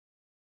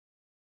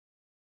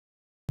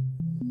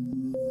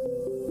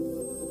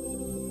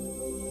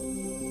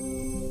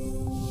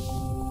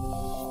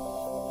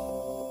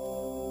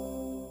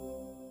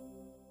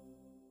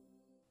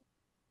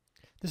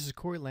This is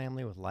Corey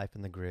Lamley with Life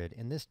in the Grid.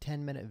 In this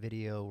 10-minute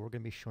video, we're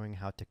going to be showing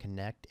how to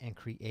connect and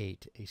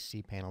create a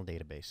cPanel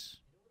database.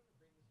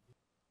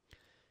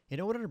 In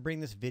order to bring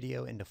this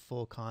video into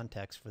full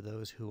context for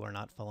those who are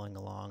not following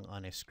along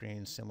on a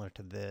screen similar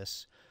to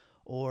this,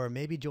 or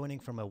maybe joining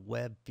from a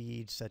web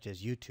feed such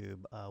as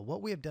YouTube,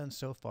 what we have done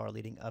so far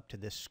leading up to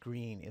this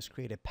screen is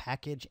create a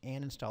package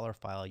and installer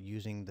file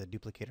using the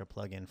Duplicator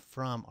plugin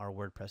from our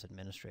WordPress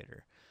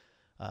administrator.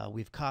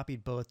 We've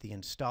copied both the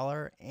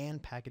installer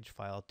and package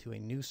file to a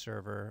new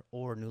server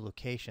or new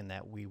location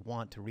that we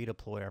want to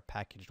redeploy our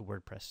packaged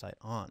WordPress site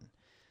on.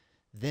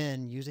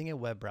 Then, using a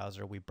web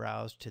browser, we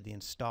browse to the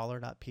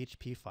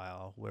installer.php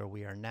file where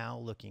we are now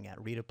looking at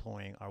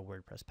redeploying our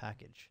WordPress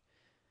package.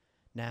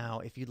 Now,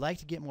 if you'd like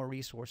to get more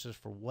resources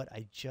for what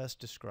I just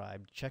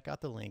described, check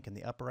out the link in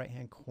the upper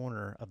right-hand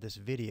corner of this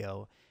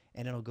video,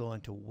 and it'll go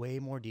into way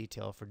more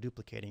detail for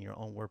duplicating your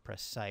own WordPress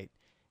site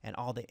and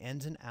all the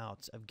ins and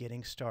outs of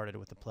getting started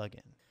with the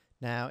plugin.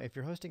 Now, if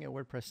you're hosting a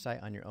WordPress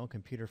site on your own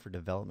computer for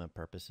development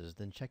purposes,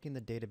 then checking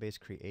the database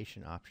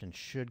creation option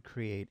should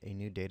create a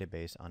new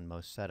database on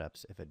most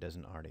setups if it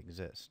doesn't already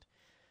exist.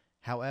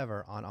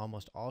 However, on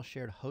almost all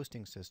shared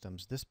hosting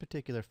systems, this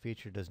particular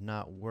feature does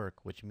not work,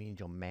 which means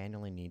you'll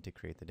manually need to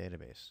create the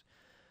database.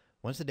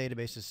 Once the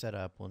database is set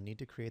up, we'll need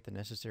to create the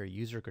necessary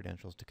user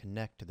credentials to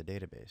connect to the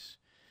database.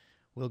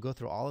 We'll go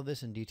through all of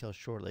this in detail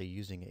shortly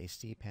using a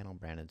cPanel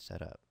branded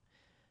setup.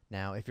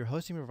 Now, if your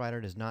hosting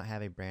provider does not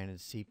have a branded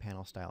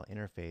cPanel style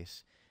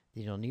interface,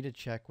 then you'll need to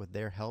check with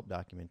their help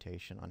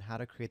documentation on how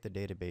to create the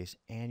database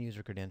and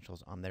user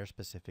credentials on their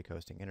specific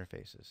hosting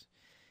interfaces.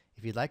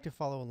 If you'd like to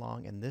follow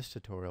along in this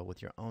tutorial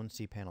with your own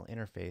cPanel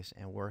interface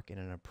and work in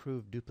an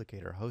approved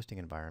Duplicator hosting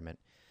environment,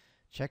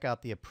 check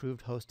out the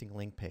Approved Hosting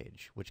link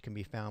page, which can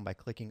be found by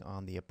clicking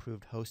on the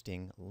Approved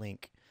Hosting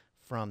link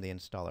from the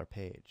installer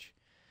page.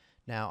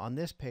 Now, on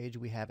this page,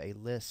 we have a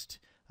list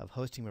of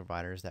hosting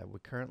providers that we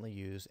currently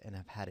use and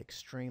have had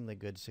extremely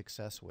good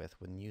success with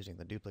when using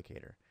the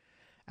Duplicator.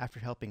 After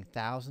helping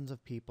thousands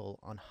of people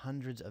on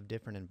hundreds of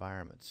different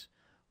environments,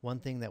 one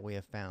thing that we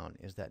have found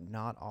is that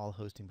not all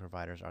hosting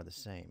providers are the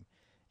same,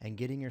 and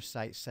getting your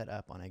site set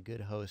up on a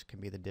good host can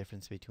be the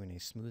difference between a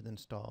smooth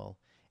install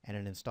and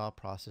an install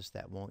process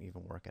that won't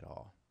even work at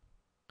all.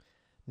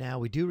 Now,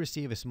 we do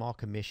receive a small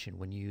commission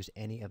when you use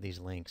any of these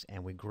links,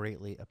 and we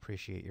greatly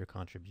appreciate your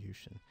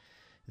contribution.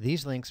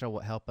 These links are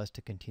what help us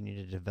to continue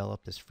to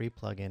develop this free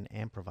plugin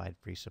and provide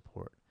free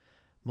support.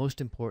 Most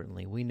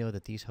importantly, we know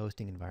that these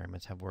hosting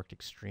environments have worked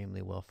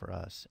extremely well for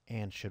us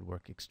and should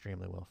work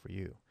extremely well for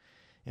you.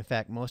 In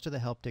fact, most of the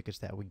help tickets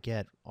that we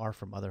get are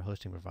from other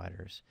hosting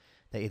providers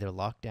that either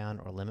lock down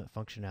or limit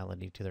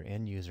functionality to their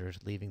end users,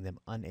 leaving them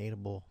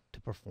unable to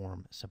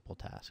perform simple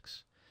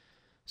tasks.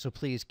 So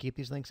please keep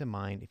these links in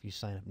mind if you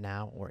sign up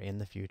now or in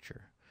the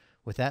future.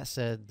 With that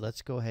said,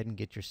 let's go ahead and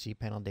get your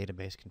cPanel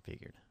database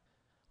configured.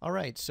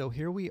 Alright, so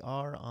here we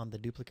are on the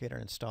Duplicator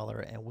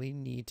installer, and we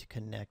need to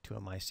connect to a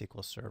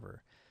MySQL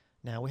server.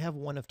 Now, we have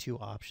one of two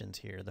options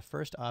here. The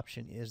first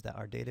option is that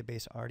our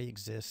database already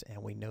exists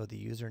and we know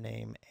the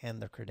username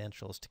and the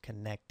credentials to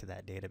connect to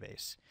that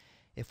database.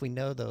 If we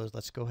know those,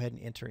 let's go ahead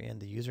and enter in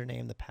the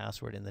username, the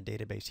password in the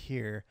database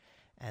here,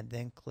 and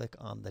then click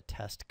on the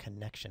test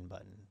connection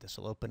button. This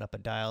will open up a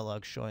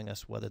dialog showing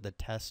us whether the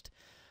test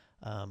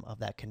of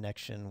that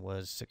connection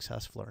was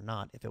successful or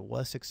not. If it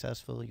was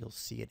successful, you'll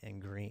see it in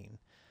green.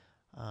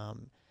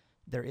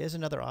 There is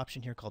another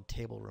option here called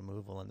table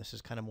removal, and this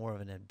is kind of more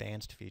of an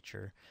advanced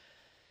feature.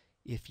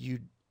 If you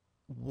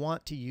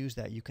want to use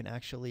that, you can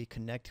actually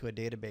connect to a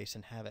database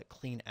and have it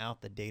clean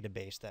out the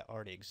database that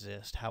already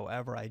exists.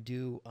 However, I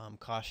do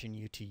caution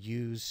you to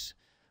use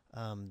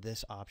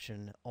this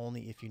option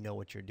only if you know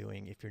what you're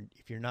doing.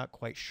 If you're not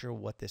quite sure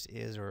what this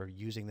is or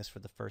using this for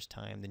the first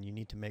time, then you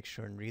need to make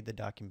sure and read the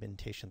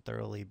documentation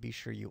thoroughly. Be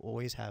sure you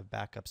always have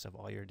backups of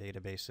all your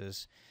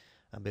databases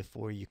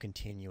before you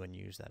continue and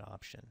use that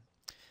option.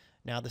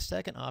 Now, the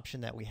second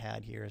option that we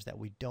had here is that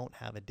we don't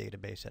have a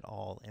database at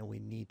all and we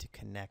need to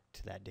connect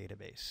to that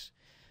database.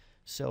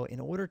 So in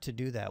order to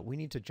do that, we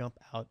need to jump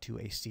out to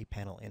a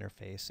cPanel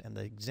interface, and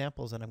the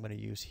examples that I'm going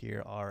to use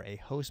here are a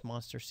host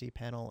monster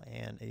cPanel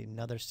and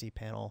another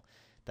cPanel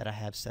that I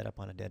have set up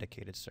on a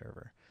dedicated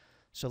server.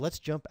 So let's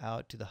jump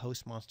out to the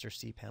host monster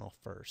cPanel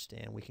first,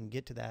 and we can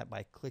get to that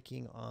by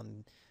clicking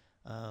on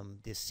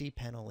the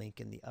cPanel link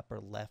in the upper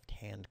left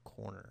hand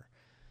corner.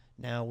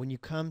 Now, when you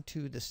come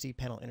to the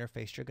cPanel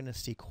interface, you're going to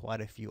see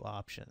quite a few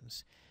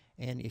options.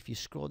 And if you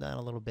scroll down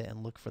a little bit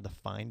and look for the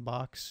find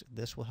box,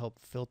 this will help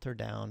filter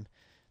down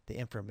the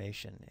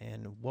information.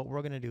 And what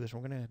we're going to do is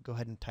we're going to go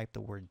ahead and type the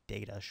word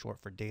data,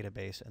 short for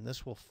database, and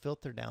this will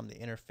filter down the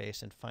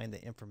interface and find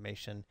the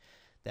information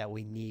that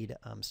we need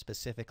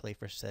specifically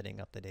for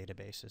setting up the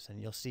databases. And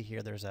you'll see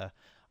here there's a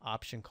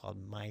option called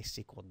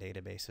MySQL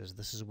Databases.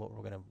 This is what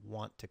we're going to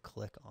want to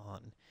click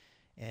on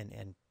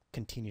and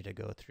continue to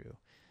go through.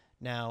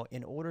 Now,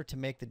 in order to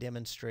make the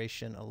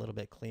demonstration a little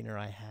bit cleaner,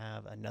 I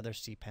have another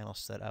cPanel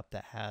set up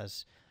that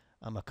has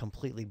a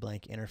completely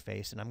blank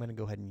interface, and I'm going to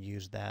go ahead and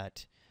use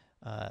that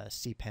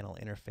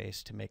cPanel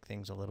interface to make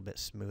things a little bit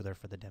smoother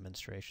for the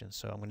demonstration.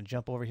 So I'm going to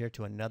jump over here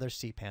to another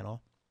cPanel.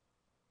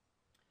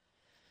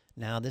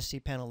 Now this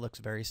cPanel looks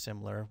very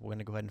similar. We're going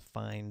to go ahead and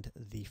find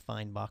the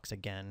find box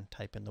again,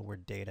 type in the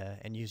word data,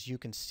 and as you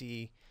can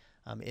see,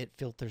 it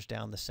filters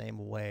down the same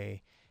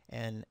way.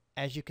 And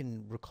as you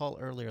can recall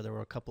earlier, there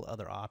were a couple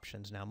other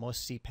options. Now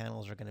most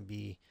cPanels are going to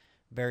be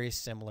very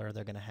similar.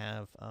 They're going to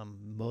have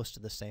most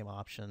of the same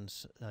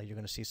options. You're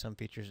going to see some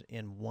features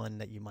in one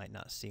that you might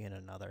not see in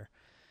another.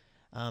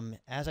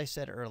 As I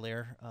said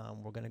earlier,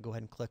 we're going to go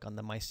ahead and click on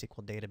the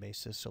MySQL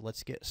databases. So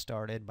let's get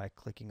started by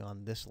clicking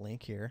on this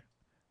link here.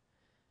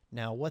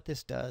 Now what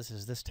this does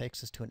is this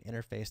takes us to an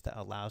interface that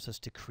allows us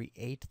to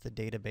create the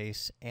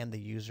database and the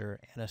user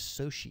and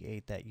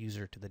associate that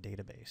user to the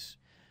database.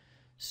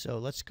 So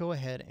let's go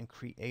ahead and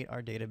create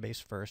our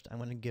database first. I'm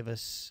going to give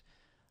us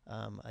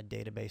a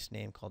database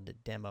name called the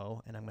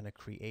demo, and I'm going to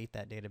create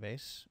that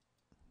database.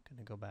 I'm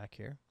going to go back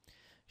here.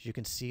 As you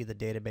can see, the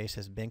database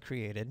has been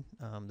created.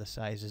 The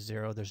size is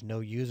 0. There's no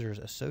users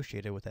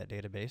associated with that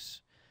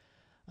database.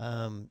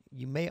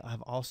 You may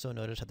have also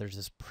noticed that there's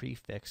this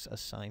prefix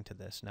assigned to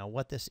this. Now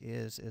what this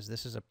is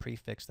this is a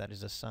prefix that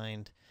is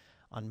assigned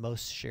on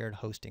most shared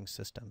hosting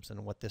systems,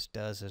 and what this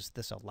does is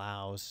this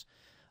allows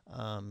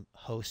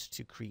hosts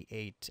to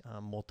create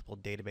multiple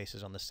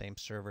databases on the same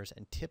servers,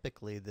 and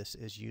typically this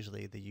is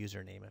usually the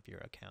username of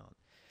your account.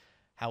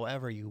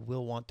 However, you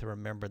will want to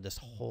remember this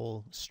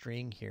whole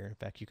string here. In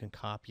fact, you can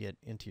copy it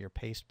into your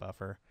paste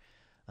buffer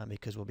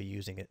because we'll be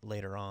using it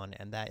later on,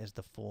 and that is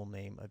the full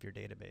name of your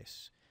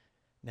database.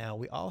 Now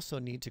we also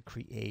need to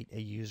create a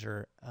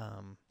user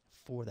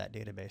for that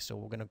database. So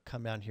we're going to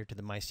come down here to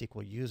the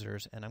MySQL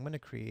users, and I'm going to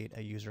create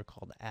a user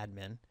called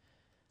admin.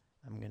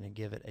 I'm going to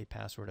give it a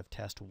password of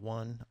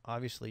test1.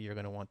 Obviously you're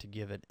going to want to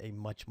give it a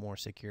much more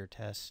secure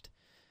test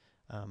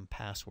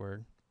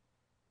password.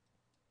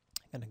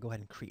 I'm going to go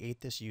ahead and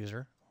create this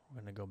user.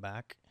 We're going to go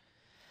back.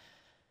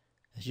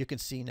 As you can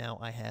see now,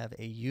 I have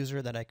a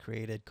user that I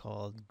created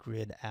called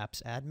Grid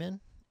Apps Admin,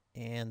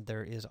 and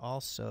there is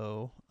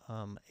also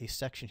a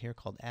section here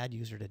called Add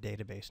User to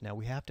Database. Now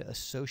we have to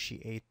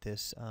associate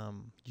this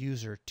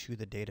user to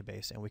the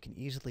database, and we can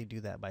easily do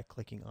that by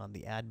clicking on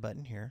the Add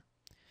button here.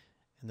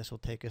 And this will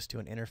take us to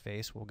an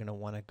interface. We're going to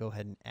want to go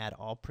ahead and add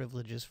all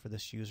privileges for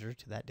this user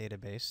to that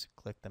database.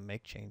 Click the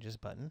Make Changes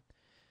button.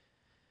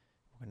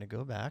 We're going to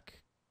go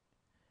back,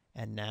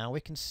 and now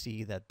we can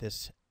see that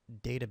this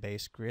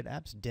database, Grid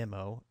Apps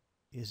Demo,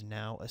 is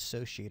now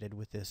associated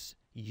with this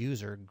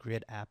user,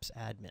 Grid Apps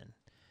Admin.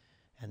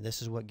 And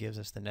this is what gives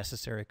us the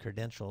necessary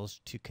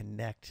credentials to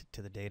connect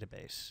to the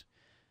database.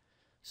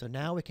 So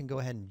now we can go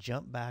ahead and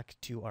jump back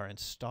to our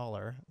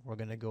installer. We're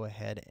going to go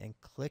ahead and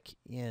click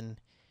in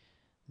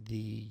the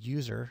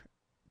user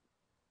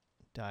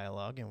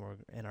dialog,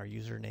 and our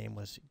username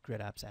was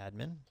Grid Apps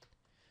Admin.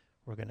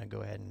 We're going to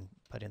go ahead and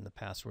put in the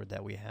password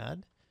that we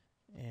had,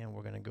 and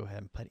we're going to go ahead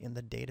and put in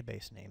the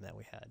database name that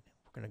we had.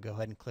 We're going to go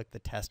ahead and click the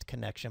Test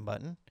Connection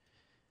button,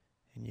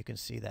 and you can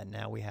see that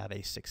now we have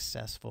a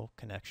successful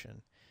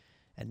connection.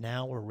 And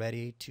now we're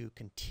ready to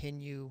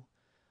continue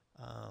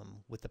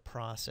with the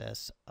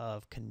process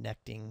of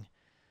connecting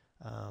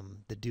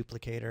the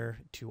duplicator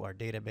to our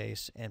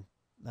database and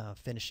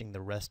finishing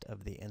the rest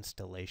of the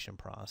installation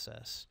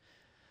process.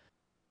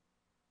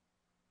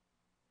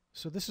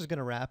 So this is going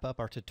to wrap up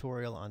our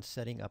tutorial on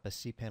setting up a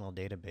cPanel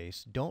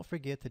database. Don't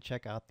forget to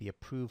check out the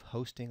approved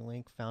hosting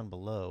link found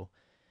below.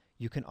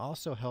 You can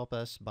also help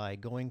us by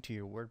going to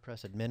your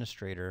WordPress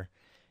administrator,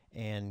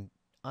 and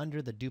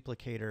under the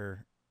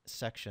duplicator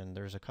section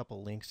there's a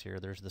couple links here.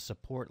 There's the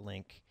support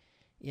link.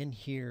 In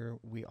here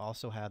we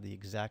also have the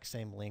exact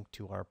same link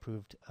to our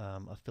approved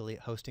affiliate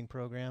hosting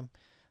program.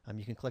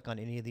 You can click on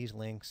any of these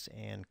links,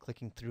 and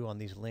clicking through on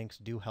these links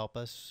do help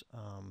us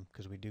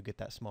because we do get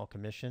that small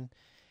commission.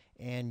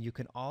 And you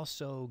can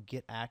also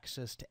get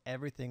access to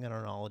everything in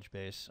our knowledge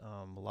base,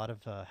 a lot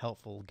of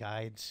helpful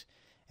guides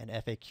and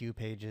FAQ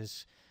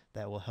pages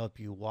that will help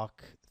you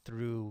walk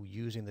through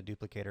using the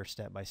duplicator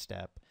step by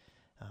step.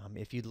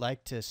 If you'd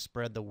like to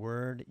spread the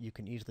word, you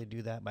can easily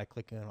do that by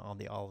clicking on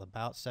the All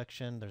About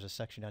section. There's a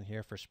section down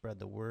here for spread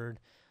the word.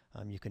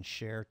 You can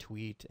share,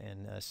 tweet,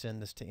 and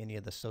send this to any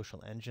of the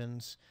social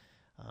engines.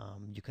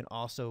 You can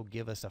also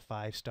give us a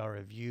 5-star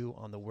review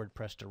on the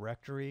WordPress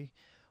directory,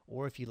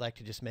 or if you'd like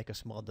to just make a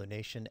small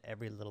donation,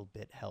 every little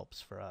bit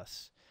helps for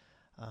us.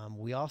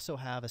 We also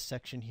have a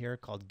section here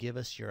called Give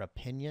Us Your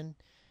Opinion,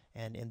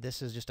 and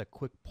this is just a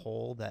quick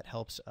poll that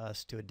helps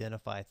us to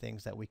identify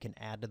things that we can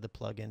add to the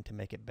plugin to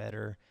make it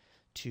better,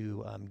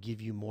 to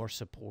give you more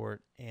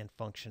support and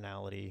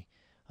functionality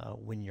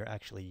when you're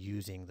actually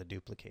using the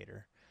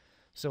duplicator.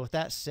 So with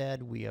that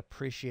said, we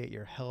appreciate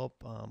your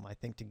help. I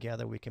think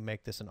together we can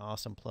make this an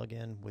awesome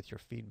plugin with your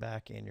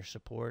feedback and your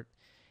support.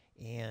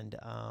 And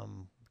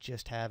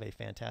just have a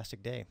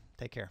fantastic day.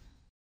 Take care.